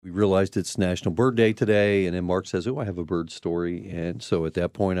we realized it's National Bird Day today, and then Mark says, "Oh, I have a bird story." And so at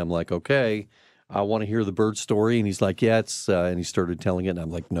that point, I'm like, "Okay, I want to hear the bird story." And he's like, "Yeah, it's," and he started telling it, and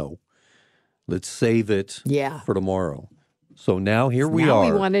I'm like, "No, let's save it for tomorrow." So now here we now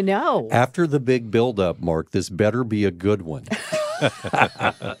are. we want to know. After the big buildup, Mark, this better be a good one.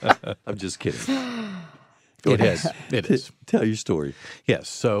 I'm just kidding. Go ahead. It is. Tell your story. Yes.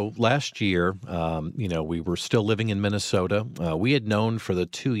 So last year, we were still living in Minnesota. We had known for the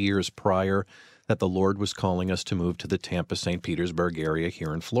 2 years prior that the Lord was calling us to move to the Tampa, St. Petersburg area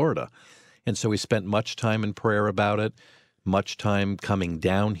here in Florida. And so we spent much time in prayer about it, much time coming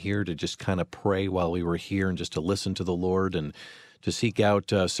down here to just kind of pray while we were here and just to listen to the Lord and to seek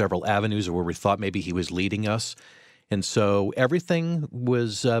out several avenues where we thought maybe he was leading us. And so everything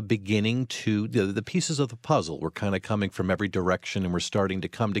was beginning to, the pieces of the puzzle were kind of coming from every direction and were starting to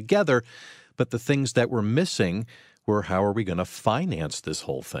come together. But the things that were missing were, how are we going to finance this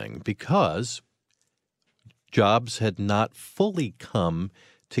whole thing? Because jobs had not fully come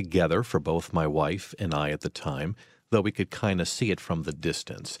together for both my wife and I at the time, though we could kind of see it from the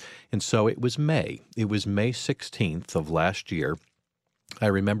distance. And so it was May. It was May 16th of last year. I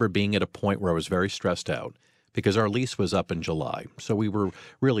remember being at a point where I was very stressed out, because our lease was up in July. So we were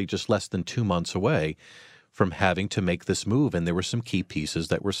really just less than 2 months away from having to make this move, and there were some key pieces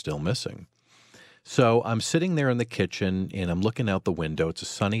that were still missing. So I'm sitting there in the kitchen, and I'm looking out the window. It's a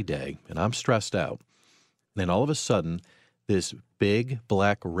sunny day, and I'm stressed out. Then all of a sudden, this big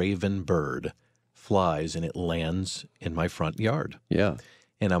black raven bird flies, and it lands in my front yard. Yeah.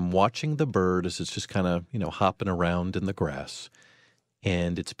 And I'm watching the bird as it's just kind of, hopping around in the grass.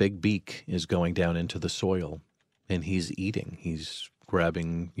 And its big beak is going down into the soil, and he's eating. He's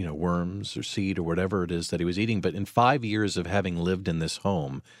grabbing, worms or seed or whatever it is that he was eating. But in 5 years of having lived in this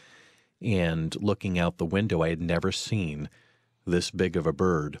home and looking out the window, I had never seen this big of a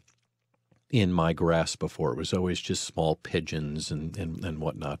bird in my grass before. It was always just small pigeons and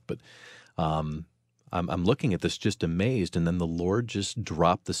whatnot. But I'm looking at this just amazed, and then the Lord just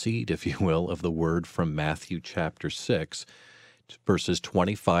dropped the seed, if you will, of the word from Matthew chapter 6, verses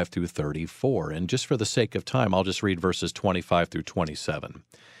 25 through 34. And just for the sake of time, I'll just read verses 25 through 27.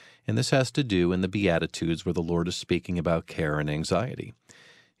 And this has to do in the Beatitudes where the Lord is speaking about care and anxiety.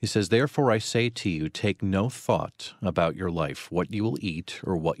 He says, "Therefore I say to you, take no thought about your life, what you will eat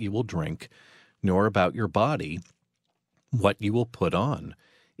or what you will drink, nor about your body, what you will put on.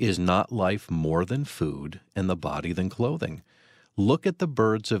 Is not life more than food, and the body than clothing? Look at the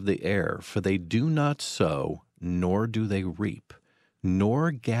birds of the air, for they do not sow, nor do they reap,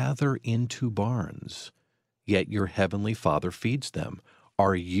 nor gather into barns, yet your heavenly Father feeds them.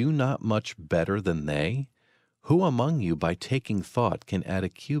 Are you not much better than they? Who among you, by taking thought, can add a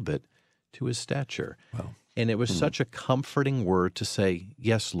cubit to his stature?" Wow. And it was such a comforting word to say,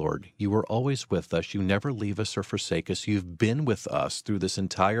 yes, Lord, you are always with us. You never leave us or forsake us. You've been with us through this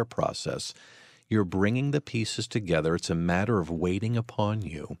entire process. You're bringing the pieces together. It's a matter of waiting upon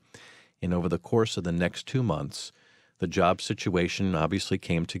you. And over the course of the next 2 months, the job situation obviously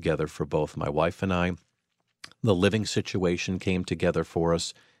came together for both my wife and I. The living situation came together for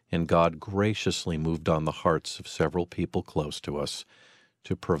us, and God graciously moved on the hearts of several people close to us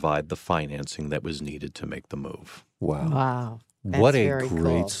to provide the financing that was needed to make the move. Wow. Wow. What That's a very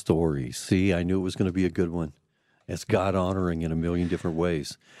great cool. story. See, I knew it was going to be a good one. It's God honoring in a million different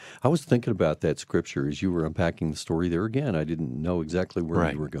ways. I was thinking about that scripture as you were unpacking the story there again. I didn't know exactly where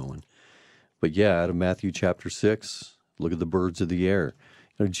Right. you were going. But yeah, out of Matthew chapter 6, look at the birds of the air.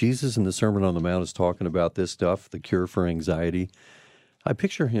 Jesus in the Sermon on the Mount is talking about this stuff, the cure for anxiety. I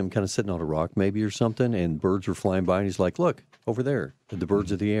picture him kind of sitting on a rock maybe or something, and birds are flying by, and he's like, look, over there, the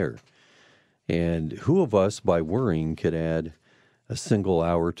birds of the air. And who of us, by worrying, could add a single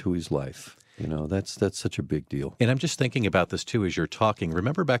hour to his life? That's such a big deal. And I'm just thinking about this, too, as you're talking.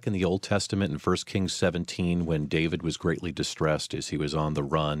 Remember back in the Old Testament in 1 Kings 17 when David was greatly distressed as he was on the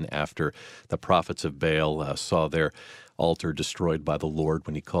run after the prophets of Baal saw their altar destroyed by the Lord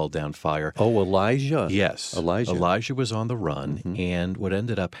when he called down fire? Oh, Elijah. Yes. Elijah was on the run, and what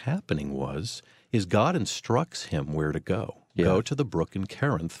ended up happening is God instructs him where to go. Yeah. Go to the brook in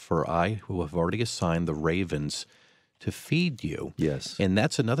Corinth, for I, who have already assigned the ravens to feed you. Yes. And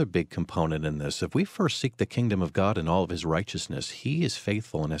that's another big component in this. If we first seek the kingdom of God and all of his righteousness, he is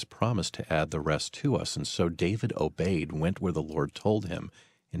faithful and has promised to add the rest to us. And so David obeyed, went where the Lord told him,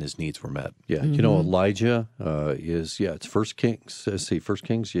 and his needs were met. Yeah, Elijah it's 1 Kings. Let's see, 1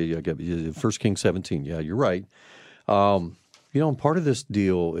 Kings, I got 1 Kings 17. Yeah, you're right. And part of this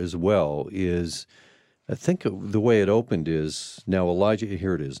deal as well is, I think the way it opened is,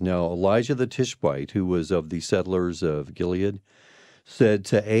 here it is. Now Elijah the Tishbite, who was of the settlers of Gilead, said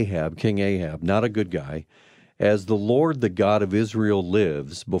to Ahab, King Ahab, not a good guy, "As the Lord, the God of Israel,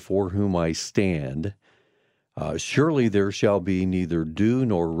 lives, before whom I stand, surely there shall be neither dew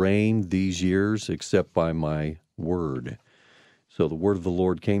nor rain these years except by my word." So the word of the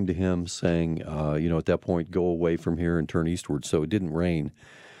Lord came to him saying, at that point, go away from here and turn eastward. So it didn't rain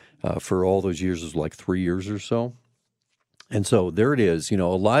for all those years. It was like 3 years or so. And so there it is.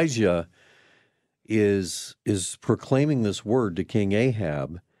 Elijah is proclaiming this word to King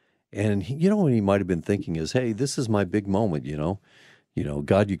Ahab. And what he might have been thinking is, hey, this is my big moment,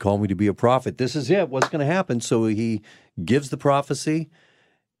 God, you call me to be a prophet. This is it. What's going to happen? So he gives the prophecy,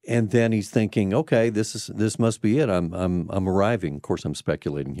 and then he's thinking, okay, this must be it. I'm arriving. Of course, I'm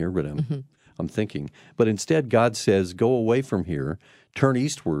speculating here, but I'm thinking. But instead, God says, go away from here, turn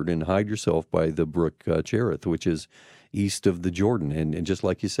eastward, and hide yourself by the brook Cherith, which is east of the Jordan. And just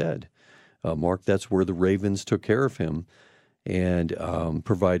like you said, Mark, that's where the ravens took care of him and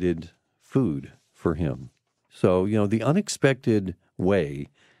provided food for him. So, the unexpected way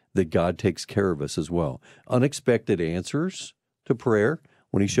that God takes care of us as well. Unexpected answers to prayer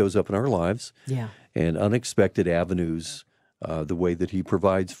when he shows up in our lives. Yeah. And unexpected avenues, the way that he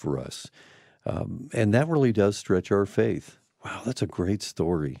provides for us. And that really does stretch our faith. Wow, that's a great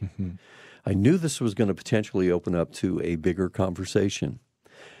story. Mm-hmm. I knew this was going to potentially open up to a bigger conversation.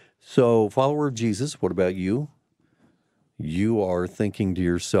 So, follower of Jesus, what about you? You are thinking to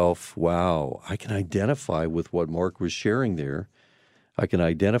yourself, wow, I can identify with what Mark was sharing there. I can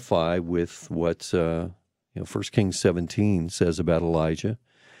identify with what 1 Kings 17 says about Elijah,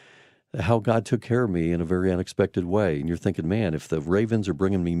 how God took care of me in a very unexpected way. And you're thinking, man, if the ravens are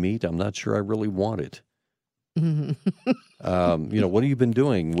bringing me meat, I'm not sure I really want it. What have you been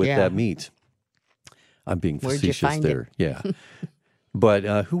doing with that meat? I'm being facetious there. Yeah.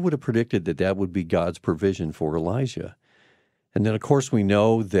 But who would have predicted that would be God's provision for Elijah? And then, of course, we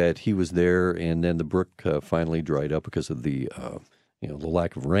know that he was there, and then the brook finally dried up because of the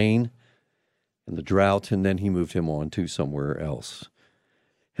lack of rain and the drought, and then he moved him on to somewhere else.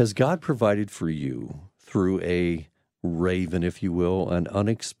 Has God provided for you through a raven, if you will, an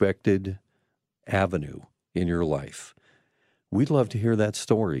unexpected avenue in your life? We'd love to hear that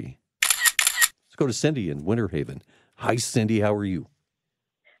story. Let's go to Cindy in Winter Haven. Hi, Cindy. How are you?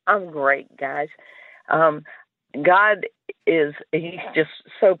 I'm great, guys. God he's just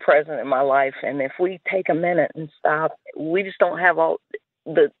so present in my life. And if we take a minute and stop, we just don't have all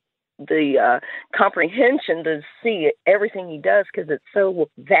the comprehension to see everything he does because it's so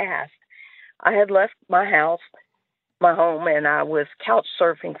vast. I had left my home, and I was couch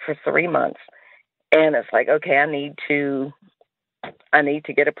surfing for 3 months. And it's like, okay, I need to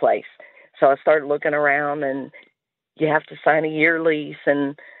get a place. So I started looking around, and you have to sign a year lease,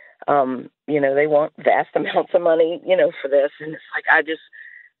 and they want vast amounts of money, for this. And it's like,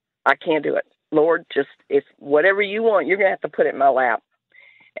 I can't do it. Lord, just if whatever you want, you're going to have to put it in my lap.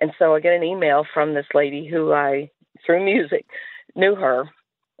 And so I get an email from this lady who I, through music, knew her,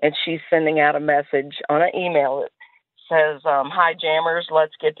 and she's sending out a message on an email that says, hi, jammers,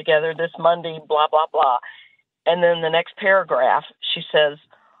 let's get together this Monday, blah, blah, blah. And then the next paragraph, she says,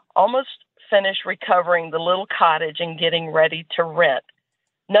 almost finished recovering the little cottage and getting ready to rent.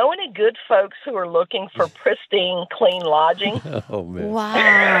 Know any good folks who are looking for pristine, clean lodging? Oh, man.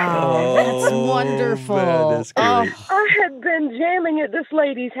 Wow. That's wonderful. Man, that's great. I had been jamming at this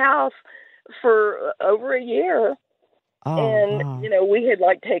lady's house for over a year. And, we had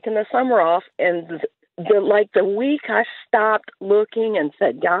taken the summer off. And the week I stopped looking and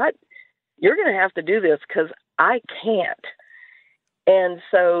said, God, you're going to have to do this because I can't. And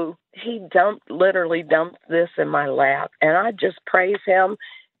so he literally dumped this in my lap, and I just praise him.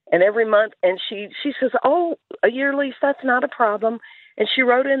 And every month, and she says, oh, a year lease, that's not a problem. And she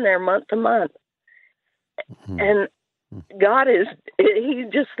wrote in there month to month. Mm-hmm. And God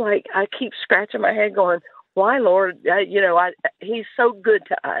he's just like, I keep scratching my head going, why, Lord? He's so good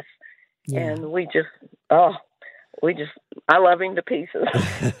to us. Yeah. And I love him to pieces.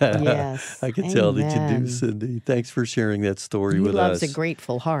 Yes. I can tell that you do, Cindy. Thanks for sharing that story with us. He loves a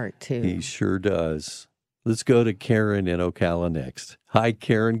grateful heart, too. He sure does. Let's go to Karen in Ocala next. Hi,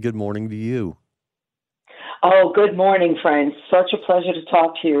 Karen. Good morning to you. Oh, good morning, friends. Such a pleasure to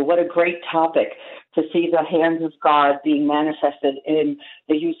talk to you. What a great topic to see the hands of God being manifested in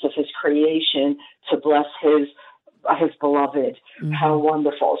the use of his creation to bless his beloved. Mm-hmm. How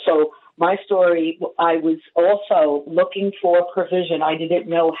wonderful. So my story, I was also looking for provision. I didn't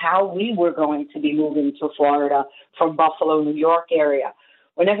know how we were going to be moving to Florida from Buffalo, New York area.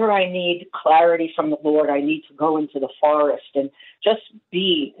 Whenever I need clarity from the Lord, I need to go into the forest and just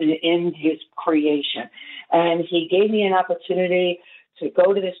be in his creation. And he gave me an opportunity to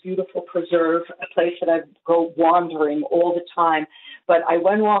go to this beautiful preserve, a place that I go wandering all the time. But I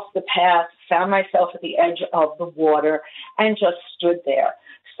went off the path, found myself at the edge of the water, and just stood there.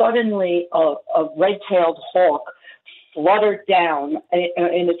 Suddenly, a red-tailed hawk fluttered down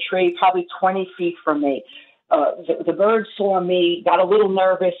in a tree probably 20 feet from me. The bird saw me, got a little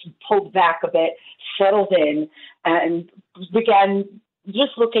nervous, pulled back a bit, settled in, and began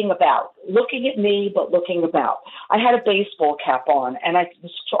just looking at me, but looking about. I had a baseball cap on, and I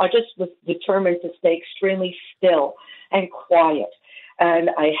just was determined to stay extremely still and quiet.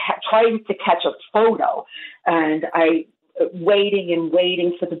 And I tried to catch a photo, and I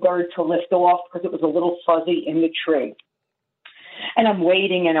waiting for the bird to lift off because it was a little fuzzy in the tree. And I'm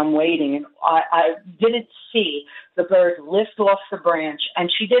waiting, and I didn't see the bird lift off the branch,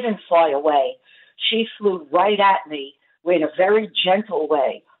 and she didn't fly away. She flew right at me in a very gentle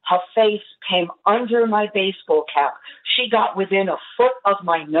way. Her face came under my baseball cap. She got within a foot of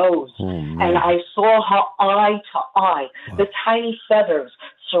my nose, and I saw her eye to eye, the tiny feathers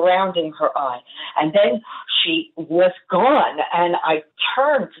surrounding her eye. And then she was gone, and I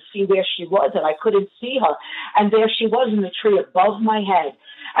turned to see where she was, and I couldn't see her. And there she was in the tree above my head,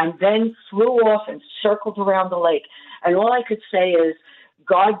 and then flew off and circled around the lake. And all I could say is,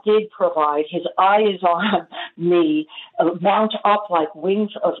 God did provide. His eye is on me, mount up like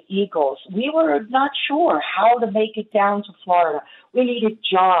wings of eagles. We were not sure how to make it down to Florida. We needed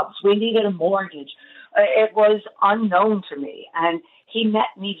jobs. We needed a mortgage. It was unknown to me. And he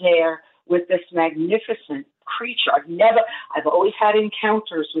met me there with this magnificent creature. I've always had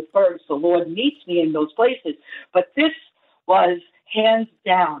encounters with birds. The Lord meets me in those places. But this was hands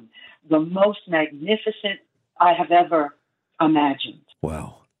down the most magnificent I have ever imagined.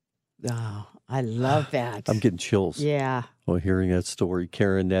 Wow. Oh, I love that. I'm getting chills. Yeah. Well, hearing that story,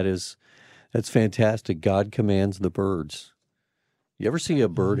 Karen, that's fantastic. God commands the birds. You ever see a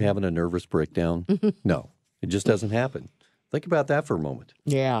bird having a nervous breakdown? No, it just doesn't happen. Think about that for a moment.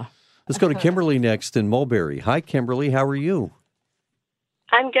 Yeah. Let's go to Kimberly next in Mulberry. Hi, Kimberly. How are you?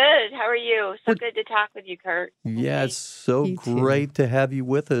 I'm good. How are you? So good to talk with you, Kurt. Yeah, it's so great to have you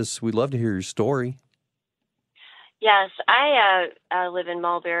with us. We'd love to hear your story. Yes, I live in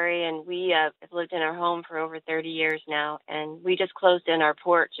Mulberry, and we have lived in our home for over 30 years now, and we just closed in our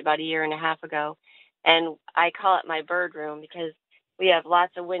porch about a year and a half ago, and I call it my bird room because we have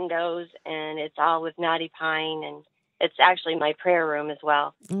lots of windows, and it's all with knotty pine, and it's actually my prayer room as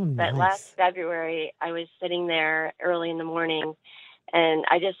well. Oh, nice. But last February, I was sitting there early in the morning, and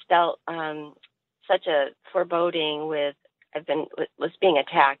I just felt such a foreboding was being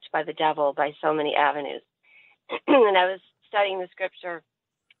attacked by the devil by so many avenues. And I was studying the scripture,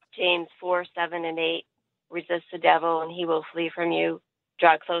 James 4, 7, and 8, resist the devil and he will flee from you.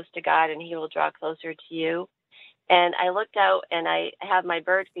 Draw close to God and he will draw closer to you. And I looked out and I have my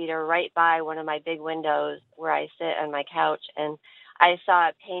bird feeder right by one of my big windows where I sit on my couch, and I saw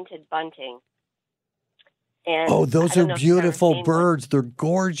a painted bunting. And those are beautiful birds. They're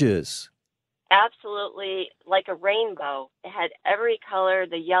gorgeous. Absolutely like a rainbow. It had every color,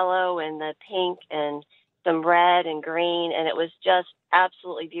 the yellow and the pink and some red and green, and it was just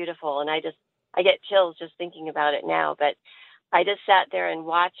absolutely beautiful. And I get chills just thinking about it now, but I just sat there and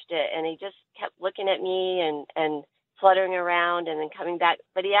watched it, and he just kept looking at me and fluttering around and then coming back.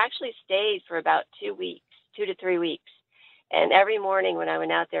 But he actually stayed for about 2 to 3 weeks. And every morning when I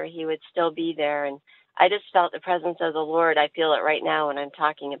went out there, he would still be there. And I just felt the presence of the Lord. I feel it right now when I'm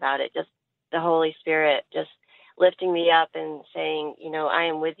talking about it, just the Holy Spirit just lifting me up and saying, I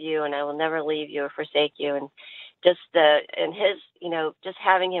am with you and I will never leave you or forsake you. And just just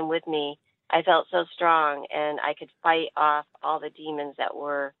having him with me, I felt so strong, and I could fight off all the demons that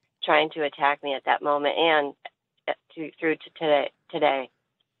were trying to attack me at that moment and through to today.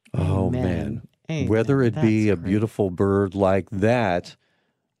 Oh, Amen. man. Amen. Whether it be a That's great. beautiful bird like that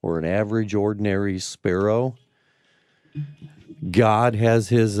or an average, ordinary sparrow, God has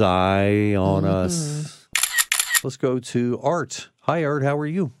his eye on us. Let's go to Art. Hi, Art. How are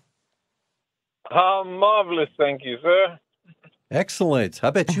you? Marvelous, thank you, sir. Excellent. I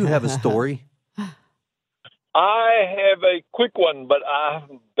bet you have a story. I have a quick one, but I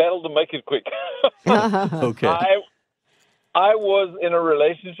battled to make it quick. Okay. I was in a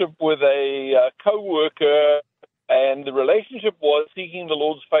relationship with a co-worker, and the relationship was seeking the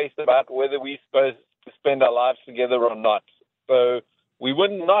Lord's face about whether we're supposed to spend our lives together or not. So we were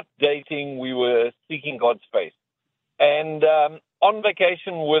not dating, we were seeking God's face. And on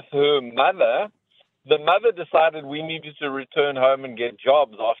vacation with her mother, the mother decided we needed to return home and get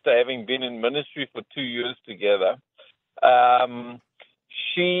jobs after having been in ministry for 2 years together.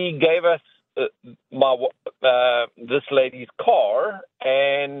 She gave us this lady's car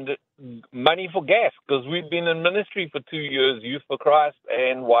and money for gas because we'd been in ministry for 2 years, Youth for Christ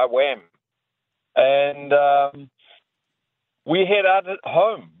and YWAM. And we head out at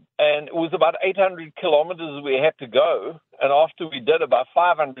home, and it was about 800 kilometers we had to go. And after we did about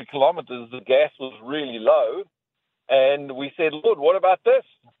 500 kilometers, the gas was really low. And we said, Lord, what about this?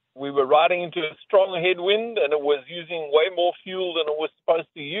 We were riding into a strong headwind, and it was using way more fuel than it was supposed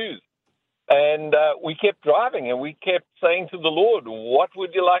to use. And we kept driving, and we kept saying to the Lord, what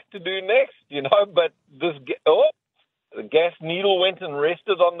would you like to do next? But the gas needle went and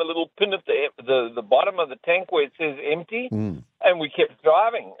rested on the little pin at the bottom of the tank where it says empty, and we kept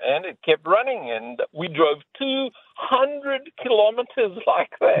driving, and it kept running, and we drove 200 kilometers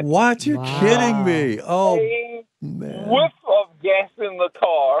like that. What? You're kidding me. Oh, A man. whiff of gas in the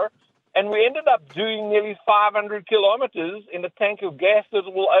car, and we ended up doing nearly 500 kilometers in a tank of gas that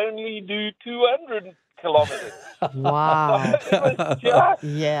will only do 200 kilometers. Wow. It was just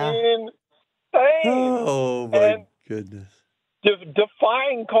insane. Oh, my And goodness.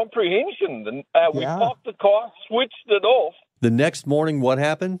 defying comprehension. We Yeah. parked the car, switched it off. The next morning, what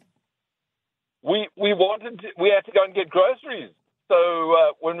happened? We had to go and get groceries.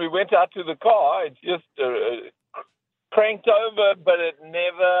 So when we went out to the car, it just cranked over, but it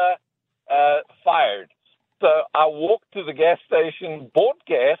never fired. So I walked to the gas station, bought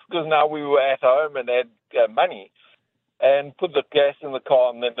gas because now we were at home and had money, and put the gas in the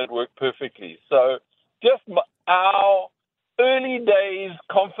car, and then it worked perfectly. So just our early days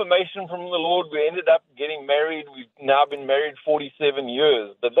confirmation from the Lord. We ended up getting married. We've now been married 47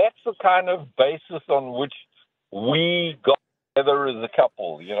 years. But that's the kind of basis on which we got together as a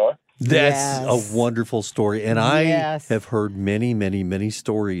couple, That's Yes. a wonderful story. And I Yes. have heard many, many, many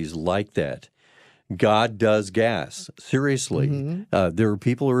stories like that. God does gas. Seriously. There are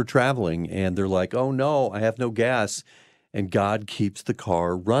people who are traveling and they're like, oh no, I have no gas. And God keeps the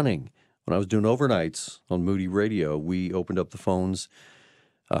car running. When I was doing overnights on Moody Radio, we opened up the phones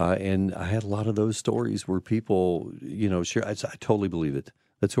and I had a lot of those stories where people, share. I totally believe it.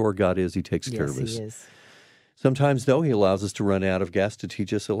 That's who our God is. He takes care Yes, of us. he is. Sometimes, though, he allows us to run out of gas to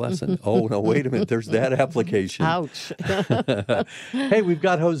teach us a lesson. Oh, no, wait a minute. There's that application. Ouch. Hey, we've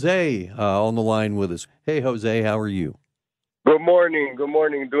got Jose on the line with us. Hey, Jose, how are you? Good morning. Good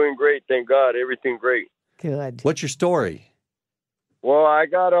morning. Doing great. Thank God. Everything great. Good. What's your story? Well, I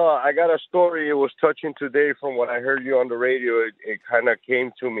got a story. It was touching today from what I heard you on the radio. It kind of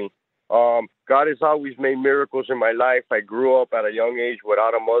came to me. God has always made miracles in my life. I grew up at a young age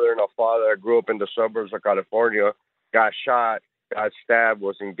without a mother and a father. I grew up in the suburbs of California, got shot, got stabbed,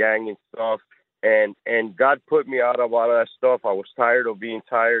 was in gang and stuff. And God put me out of all that stuff. I was tired of being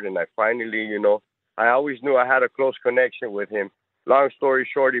tired, and I finally, I always knew I had a close connection with him. Long story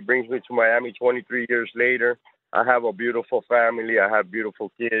short, he brings me to Miami 23 years later. I have a beautiful family. I have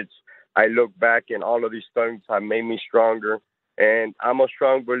beautiful kids. I look back, and all of these things have made me stronger. And I'm a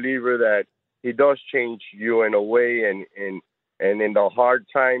strong believer that he does change you in a way. And in the hard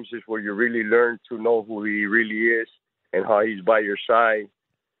times is where you really learn to know who he really is and how he's by your side.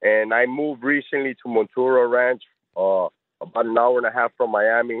 And I moved recently to Montura Ranch, about an hour and a half from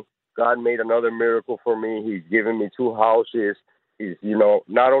Miami. God made another miracle for me. He's given me 2 houses. He's,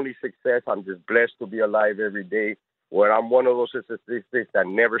 not only success, I'm just blessed to be alive every day, where I'm one of those statistics that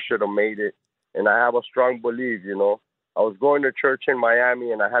never should have made it. And I have a strong belief, I was going to church in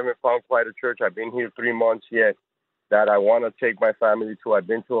Miami, and I haven't found quite a church. I've been here 3 months yet that I want to take my family to. I've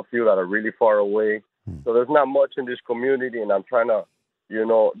been to a few that are really far away. So there's not much in this community, and I'm trying to,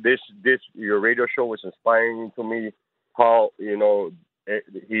 your radio show was inspiring to me how,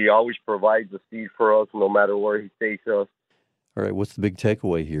 he always provides a seed for us no matter where he takes us. All right, what's the big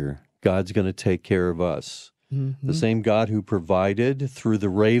takeaway here? God's going to take care of us. The same God who provided through the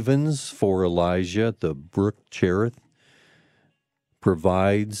ravens for Elijah at the brook Cherith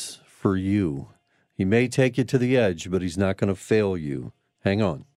provides for you. He may take you to the edge, but he's not going to fail you. Hang on.